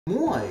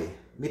Moi,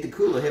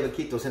 mitikula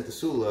hevakitos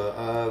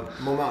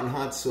entasula, Mo Mountain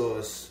Hot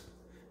Sauce,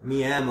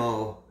 mi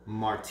amo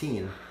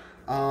Martin.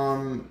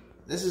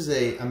 This is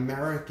a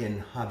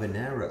American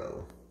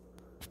habanero,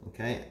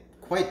 okay?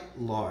 Quite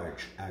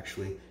large,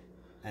 actually,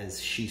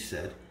 as she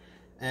said.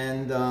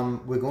 And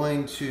we're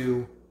going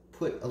to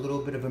put a little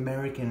bit of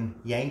American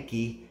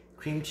Yankee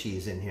cream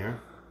cheese in here.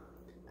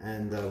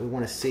 And we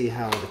want to see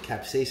how the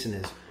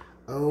capsaicin is.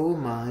 Oh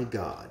my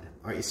God.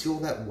 All right, you see all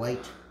that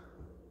white?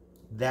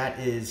 That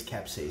is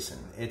capsaicin.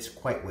 It's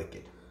quite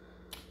wicked.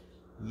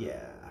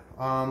 Yeah.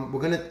 We're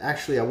gonna,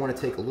 actually, I want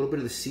to take a little bit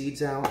of the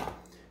seeds out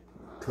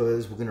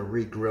because we're gonna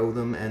regrow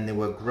them, and they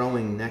were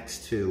growing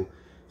next to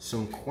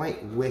some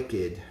quite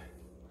wicked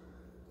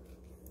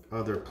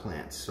other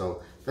plants.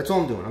 So that's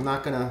all I'm doing. I'm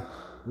not gonna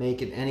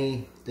make it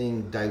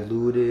anything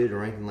diluted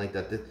or anything like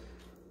that.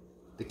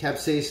 The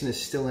capsaicin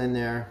is still in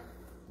there,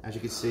 as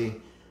you can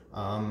see.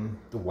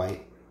 The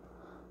white.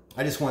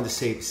 I just wanted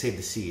to save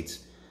the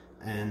seeds.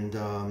 And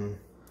I'm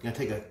gonna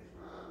take a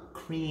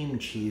cream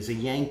cheese, a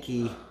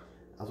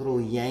little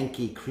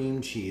Yankee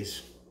cream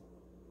cheese,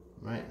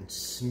 right? And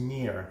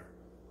smear,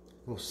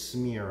 a little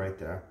smear right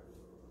there.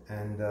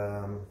 And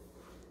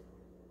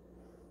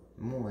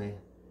moi,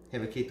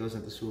 hevakitos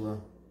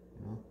entasula,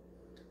 you know.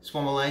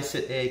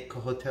 Swamalaisat e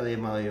kohotelia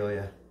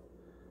malayoya.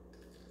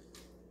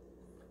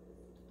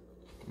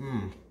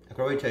 I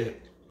can already taste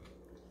it.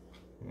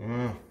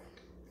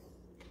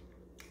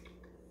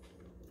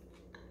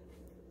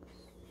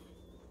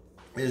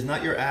 It is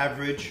not your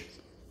average.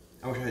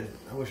 I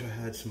wish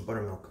I had some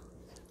buttermilk.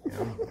 You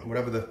know,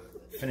 whatever the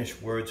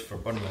Finnish words for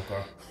buttermilk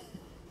are.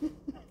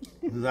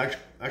 This is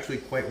actually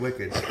quite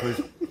wicked because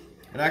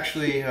it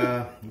actually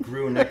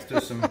grew next to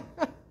some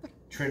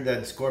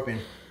Trinidad scorpion.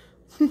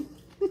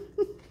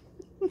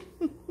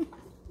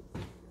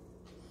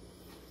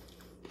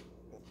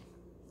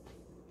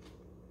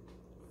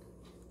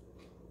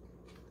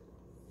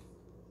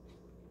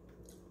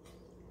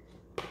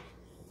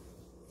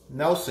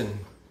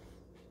 Nelson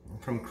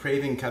from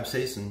Craving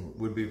Capsaicin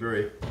would be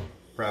very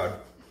proud.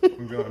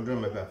 I'm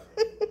doing my best.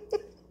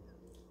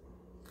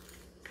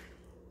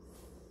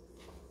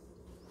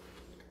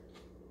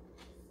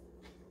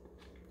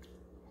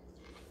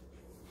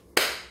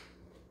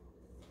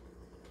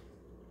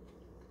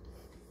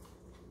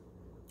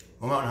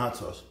 Mo Mountain Hot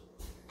Sauce.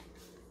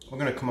 We're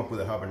gonna come up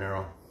with a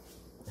habanero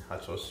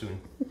hot sauce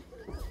soon.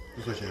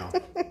 Just let you know.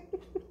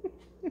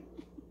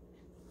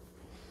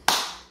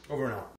 Over and out.